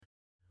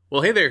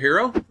Well, hey there,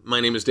 hero.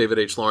 My name is David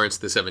H. Lawrence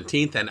the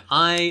 17th, and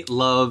I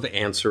love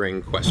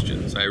answering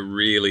questions. I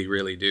really,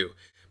 really do.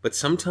 But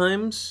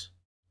sometimes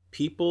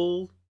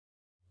people,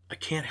 I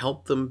can't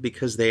help them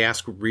because they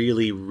ask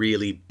really,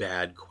 really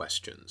bad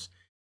questions.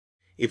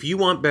 If you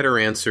want better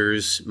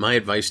answers, my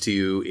advice to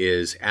you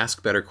is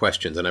ask better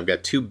questions. And I've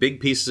got two big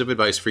pieces of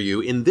advice for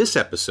you in this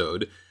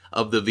episode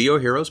of the VO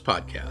Heroes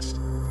podcast.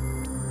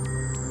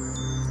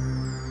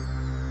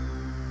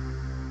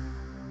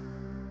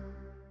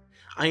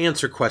 I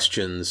answer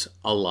questions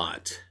a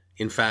lot.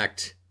 In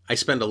fact, I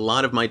spend a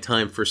lot of my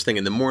time first thing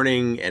in the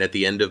morning and at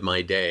the end of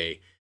my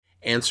day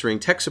answering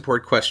tech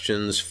support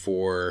questions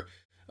for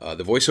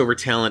the voiceover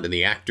talent and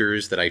the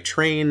actors that I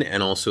train,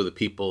 and also the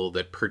people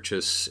that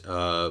purchase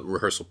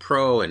Rehearsal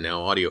Pro and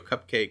now Audio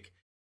Cupcake,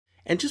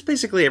 and just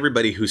basically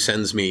everybody who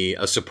sends me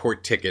a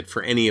support ticket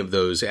for any of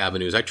those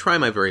avenues. I try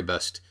my very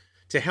best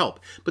to help.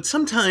 But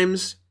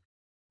sometimes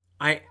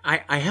I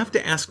have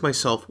to ask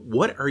myself,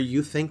 what are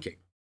you thinking?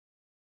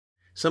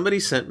 Somebody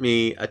sent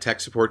me a tech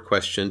support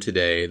question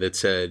today that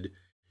said,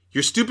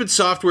 "Your stupid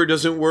software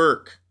doesn't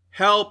work.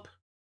 Help."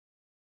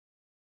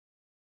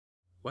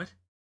 What?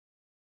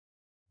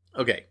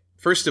 Okay,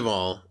 first of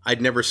all,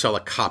 I'd never sell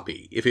a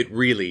copy if it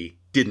really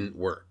didn't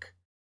work.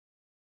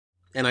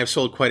 And I've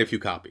sold quite a few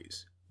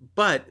copies.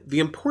 But the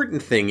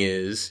important thing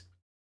is,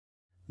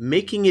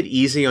 making it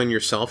easy on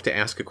yourself to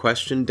ask a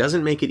question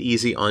doesn't make it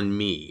easy on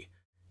me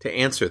to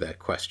answer that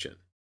question.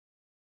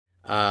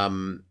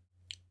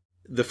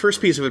 The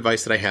first piece of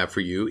advice that I have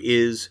for you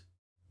is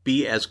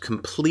be as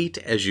complete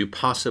as you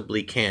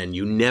possibly can.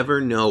 You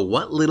never know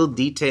what little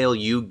detail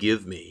you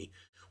give me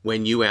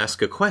when you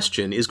ask a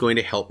question is going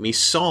to help me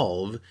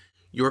solve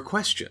your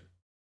question,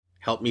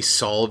 help me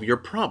solve your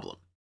problem.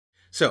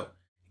 So,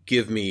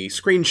 give me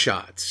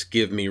screenshots,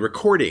 give me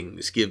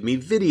recordings, give me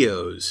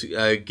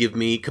videos, give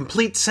me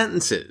complete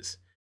sentences.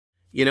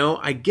 You know,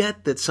 I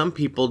get that some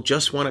people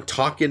just want to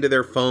talk into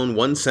their phone,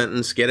 one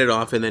sentence, get it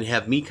off, and then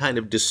have me kind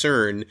of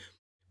discern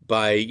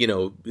by,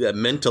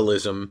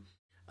 mentalism,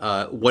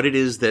 what it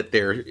is that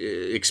they're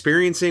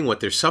experiencing,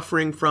 what they're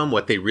suffering from,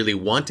 what they really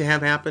want to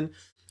have happen.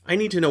 I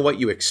need to know what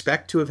you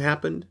expect to have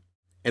happened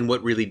and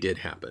what really did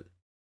happen.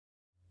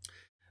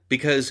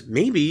 Because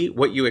maybe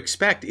what you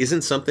expect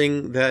isn't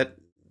something that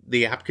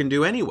the app can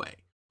do anyway.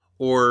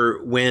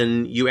 Or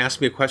when you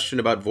ask me a question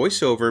about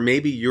voiceover,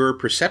 maybe your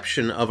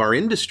perception of our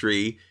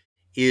industry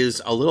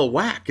is a little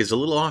whack, is a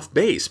little off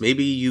base.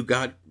 Maybe you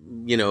got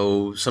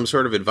some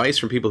sort of advice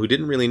from people who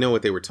didn't really know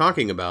what they were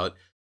talking about,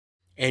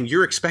 and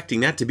you're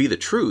expecting that to be the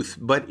truth,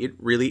 but it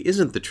really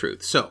isn't the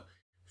truth. So,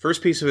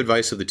 first piece of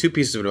advice of the two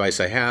pieces of advice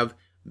I have,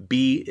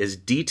 be as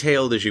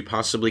detailed as you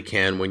possibly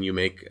can when you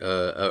make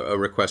a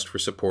request for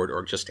support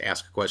or just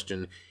ask a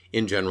question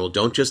in general.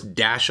 Don't just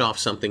dash off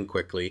something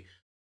quickly.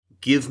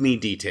 Give me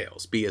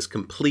details. Be as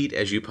complete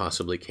as you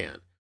possibly can.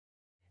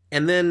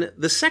 And then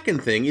the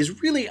second thing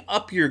is really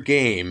up your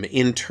game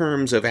in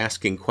terms of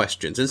asking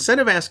questions. Instead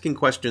of asking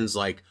questions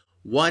like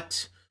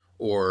what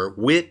or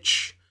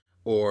which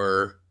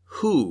or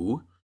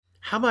who,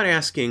 how about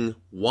asking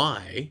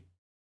why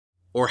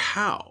or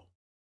how?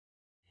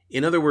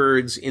 In other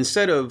words,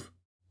 instead of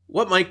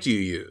what mic do you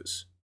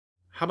use,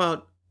 how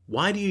about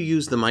why do you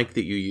use the mic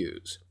that you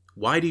use?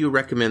 Why do you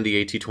recommend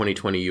the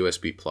AT2020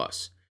 USB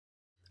Plus?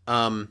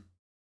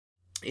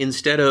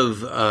 Instead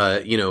of,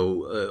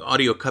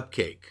 Audio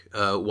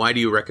Cupcake, why do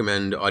you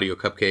recommend Audio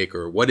Cupcake?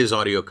 Or what is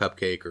Audio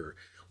Cupcake? Or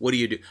what do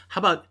you do?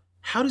 How about,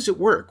 how does it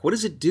work? What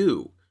does it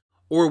do?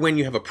 Or when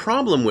you have a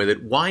problem with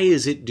it, why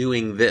is it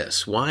doing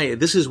this? Why?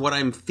 This is what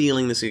I'm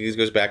feeling. This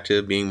goes back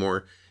to being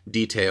more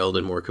detailed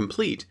and more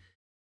complete.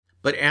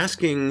 But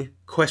asking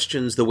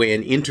questions the way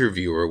an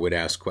interviewer would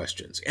ask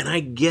questions. And I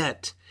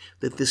get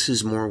that this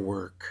is more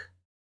work.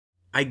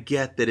 I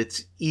get that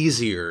it's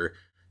easier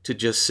to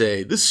just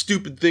say, this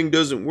stupid thing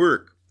doesn't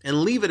work,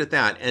 and leave it at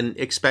that and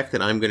expect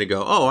that I'm going to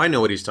go, oh, I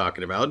know what he's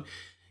talking about,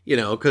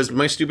 because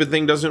my stupid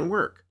thing doesn't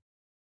work.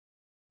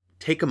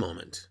 Take a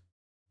moment.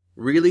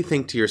 Really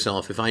think to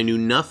yourself, if I knew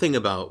nothing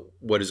about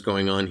what is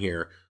going on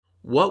here,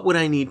 what would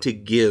I need to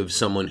give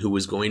someone who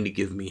was going to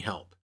give me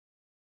help?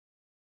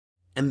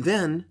 And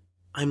then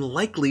I'm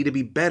likely to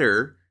be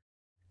better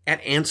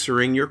at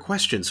answering your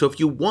question. So if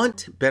you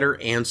want better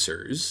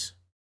answers,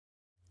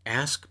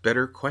 ask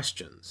better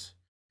questions.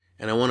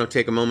 And I want to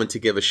take a moment to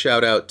give a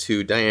shout out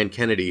to Diane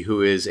Kennedy,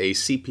 who is a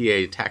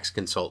CPA tax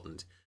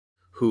consultant,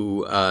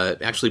 who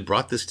actually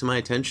brought this to my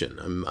attention.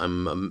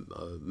 I'm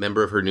a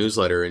member of her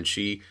newsletter, and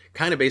she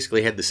kind of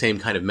basically had the same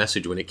kind of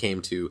message when it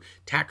came to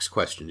tax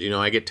questions.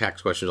 I get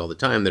tax questions all the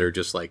time that are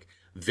just like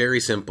very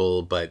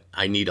simple, but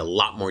I need a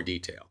lot more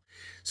detail.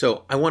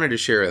 So I wanted to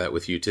share that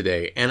with you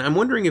today. And I'm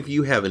wondering if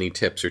you have any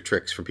tips or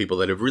tricks for people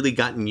that have really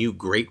gotten you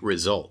great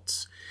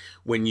results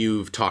when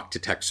you've talked to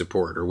tech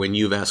support, or when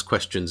you've asked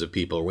questions of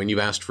people, or when you've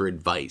asked for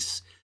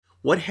advice.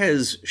 What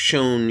has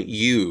shown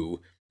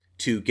you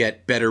to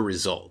get better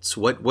results?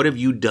 What have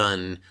you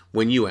done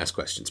when you ask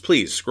questions?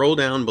 Please scroll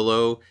down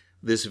below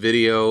this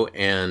video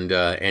and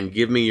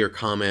give me your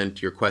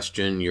comment, your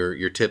question,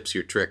 your tips,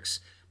 your tricks.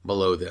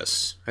 below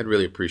this. I'd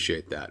really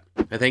appreciate that.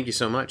 I thank you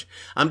so much.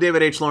 I'm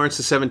David H. Lawrence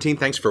the 17th.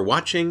 Thanks for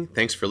watching.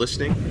 Thanks for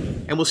listening.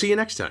 And we'll see you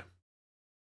next time.